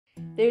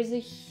There's a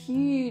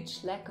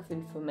huge lack of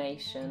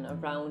information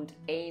around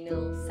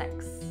anal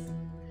sex,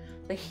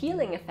 the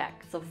healing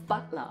effects of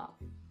butt love.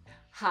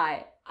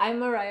 Hi, I'm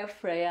Mariah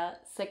Freya,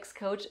 sex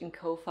coach and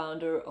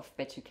co-founder of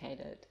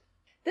Beducated.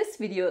 This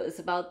video is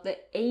about the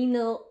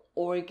anal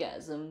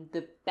orgasm,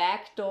 the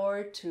back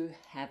door to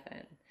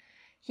heaven.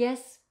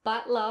 Yes,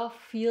 butt love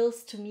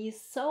feels to me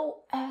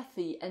so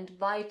earthy and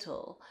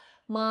vital.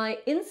 My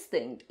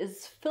instinct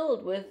is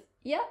filled with,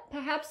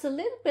 perhaps a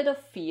little bit of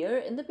fear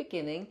in the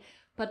beginning,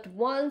 but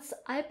once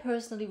I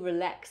personally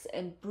relax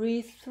and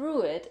breathe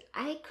through it,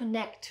 I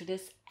connect to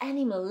this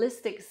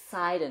animalistic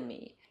side in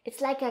me. It's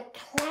like a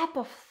clap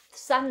of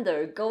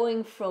thunder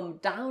going from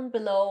down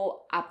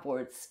below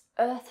upwards,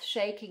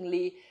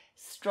 earth-shakingly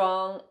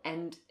strong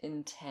and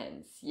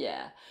intense.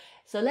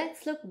 So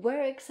let's look,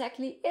 where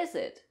exactly is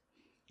it?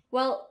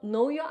 Well,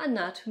 know your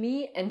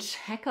anatomy and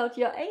check out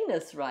your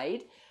anus,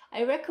 right?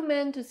 I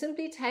recommend to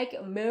simply take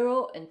a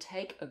mirror and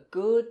take a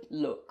good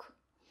look.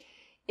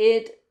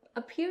 It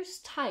appears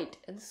tight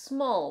and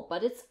small,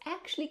 but it's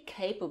actually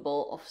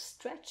capable of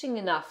stretching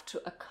enough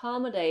to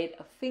accommodate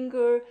a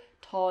finger,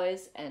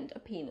 toys, and a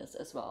penis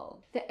as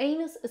well. The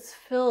anus is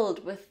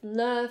filled with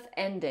nerve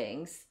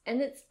endings,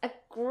 and it's a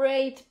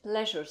great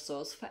pleasure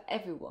source for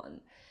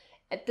everyone.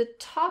 At the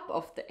top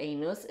of the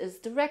anus is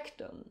the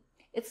rectum.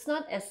 It's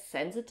not as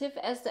sensitive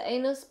as the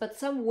anus, but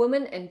some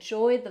women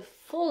enjoy the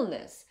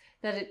fullness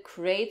that it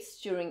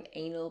creates during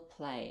anal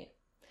play.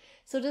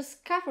 So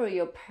discover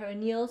your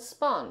perineal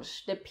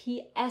sponge, the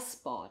PS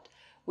spot,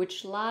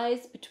 which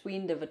lies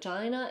between the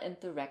vagina and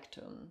the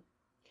rectum.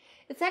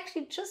 It's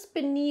actually just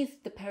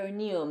beneath the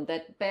perineum,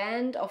 that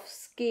band of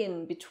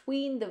skin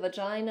between the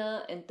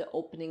vagina and the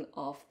opening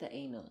of the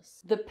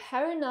anus. The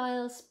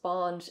perineal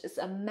sponge is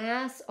a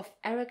mass of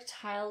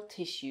erectile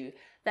tissue.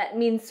 That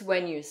means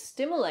when you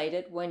stimulate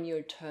it, when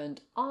you're turned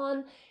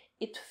on,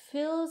 it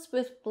fills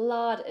with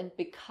blood and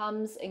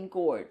becomes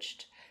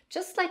engorged,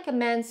 just like a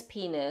man's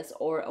penis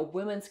or a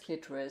woman's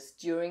clitoris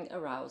during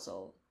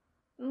arousal.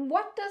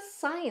 What does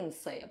science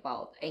say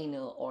about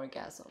anal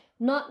orgasm?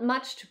 Not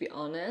much, to be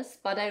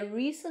honest, but I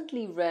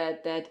recently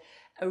read that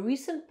a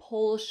recent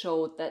poll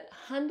showed that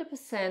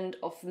 100%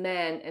 of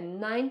men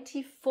and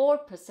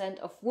 94%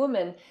 of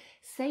women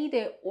say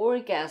they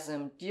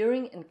orgasmed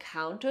during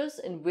encounters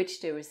in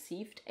which they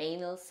received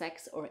anal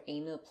sex or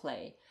anal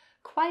play.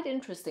 Quite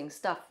interesting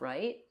stuff,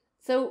 right?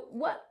 So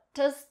what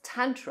does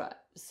Tantra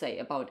say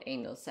about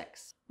anal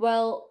sex?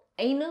 Well,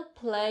 anal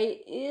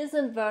play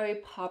isn't very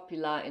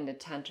popular in the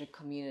tantric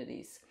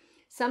communities.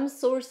 Some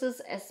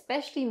sources,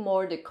 especially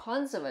more the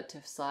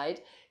conservative side,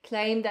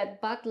 claim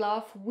that butt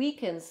love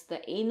weakens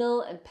the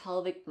anal and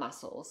pelvic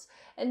muscles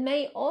and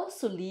may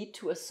also lead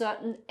to a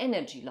certain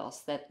energy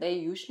loss that they're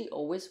usually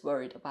always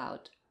worried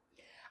about.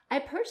 I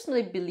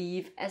personally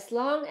believe as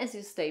long as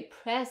you stay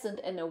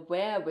present and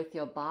aware with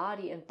your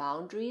body and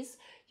boundaries,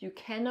 you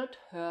cannot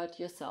hurt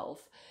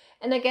yourself.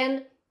 And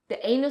again,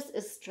 the anus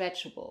is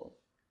stretchable.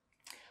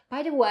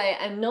 By the way,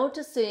 I'm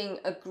noticing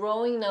a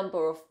growing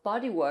number of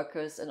body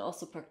workers and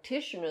also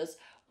practitioners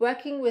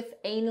working with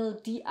anal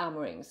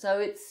de-armoring. So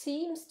it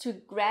seems to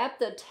grab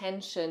the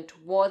attention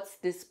towards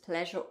this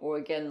pleasure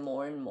organ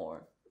more and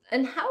more.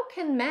 And how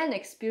can men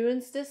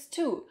experience this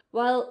too?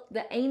 Well,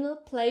 the anal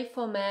play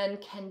for men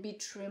can be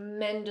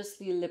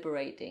tremendously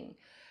liberating.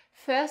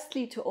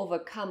 Firstly, to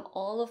overcome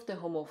all of the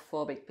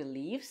homophobic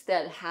beliefs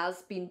that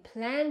has been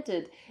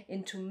planted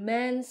into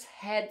men's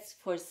heads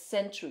for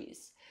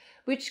centuries,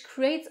 which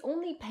creates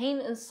only pain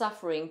and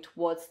suffering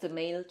towards the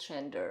male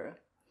gender.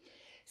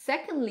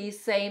 Secondly,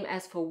 same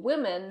as for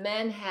women,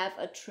 men have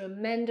a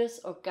tremendous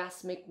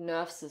orgasmic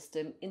nerve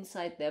system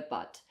inside their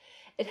butt.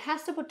 It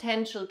has the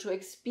potential to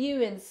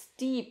experience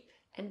deep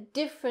and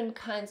different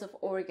kinds of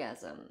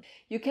orgasm.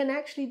 You can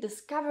actually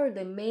discover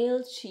the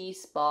male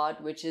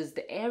G-spot, which is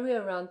the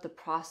area around the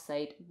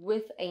prostate,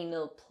 with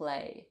anal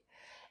play.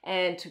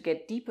 And to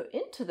get deeper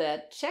into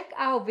that, check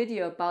our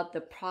video about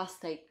the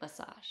prostate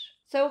massage.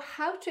 So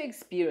how to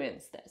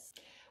experience this?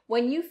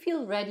 When you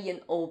feel ready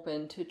and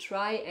open to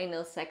try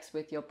anal sex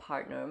with your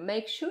partner,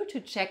 make sure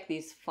to check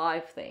these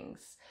 5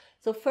 things.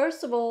 So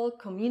first of all,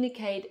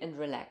 communicate and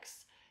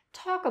relax.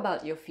 Talk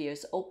about your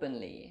fears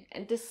openly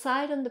and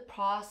decide on the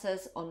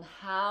process on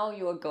how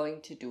you are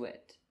going to do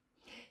it.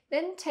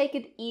 Then take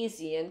it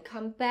easy and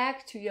come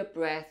back to your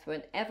breath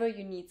whenever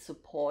you need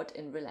support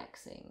in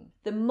relaxing.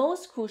 The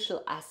most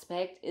crucial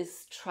aspect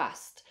is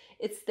trust.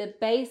 It's the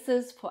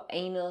basis for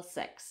anal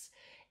sex.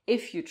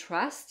 If you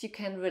trust, you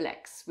can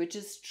relax, which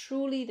is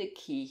truly the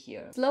key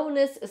here.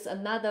 Slowness is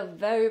another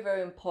very,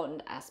 very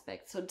important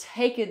aspect. So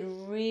take it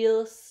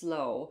real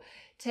slow.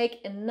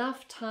 Take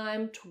enough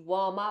time to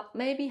warm up,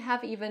 maybe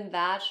have even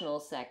vaginal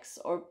sex,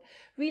 or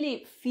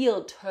really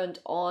feel turned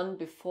on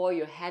before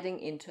you're heading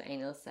into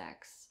anal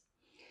sex.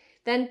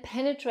 Then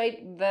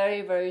penetrate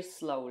very, very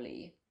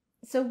slowly.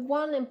 So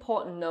one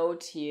important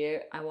note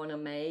here I want to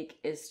make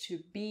is to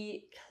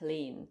be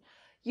clean.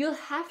 You'll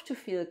have to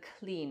feel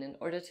clean in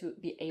order to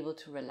be able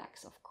to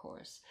relax, of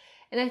course.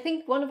 And I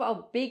think one of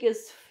our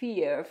biggest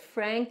fear,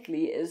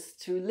 frankly, is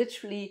to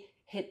literally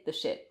hit the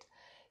shit.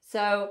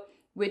 So,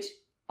 which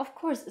of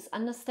course is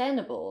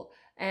understandable.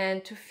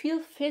 And to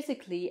feel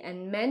physically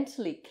and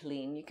mentally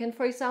clean, you can,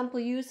 for example,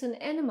 use an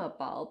enema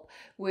bulb,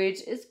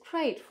 which is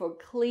great for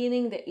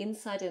cleaning the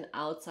inside and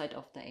outside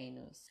of the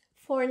anus.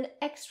 For an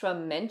extra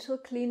mental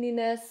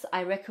cleanliness,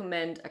 I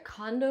recommend a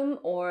condom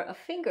or a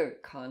finger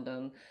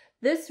condom.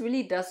 This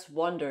really does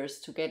wonders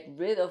to get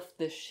rid of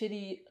the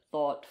shitty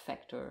thought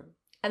factor.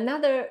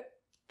 Another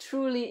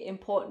truly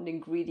important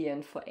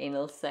ingredient for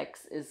anal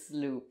sex is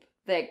lube.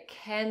 There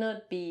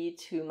cannot be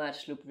too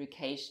much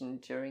lubrication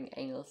during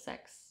anal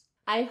sex.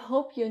 I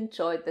hope you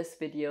enjoyed this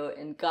video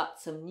and got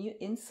some new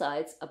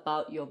insights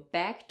about your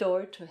back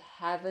door to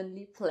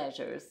heavenly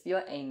pleasures,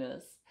 your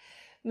anus.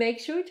 Make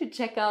sure to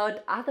check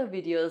out other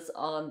videos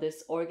on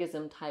this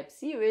orgasm type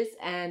series,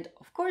 and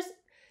of course,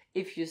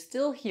 if you're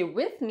still here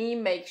with me,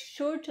 make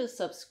sure to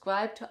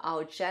subscribe to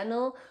our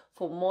channel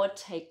for more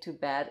Take to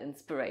Bed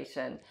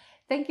inspiration.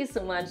 Thank you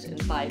so much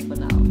and bye for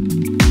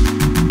now.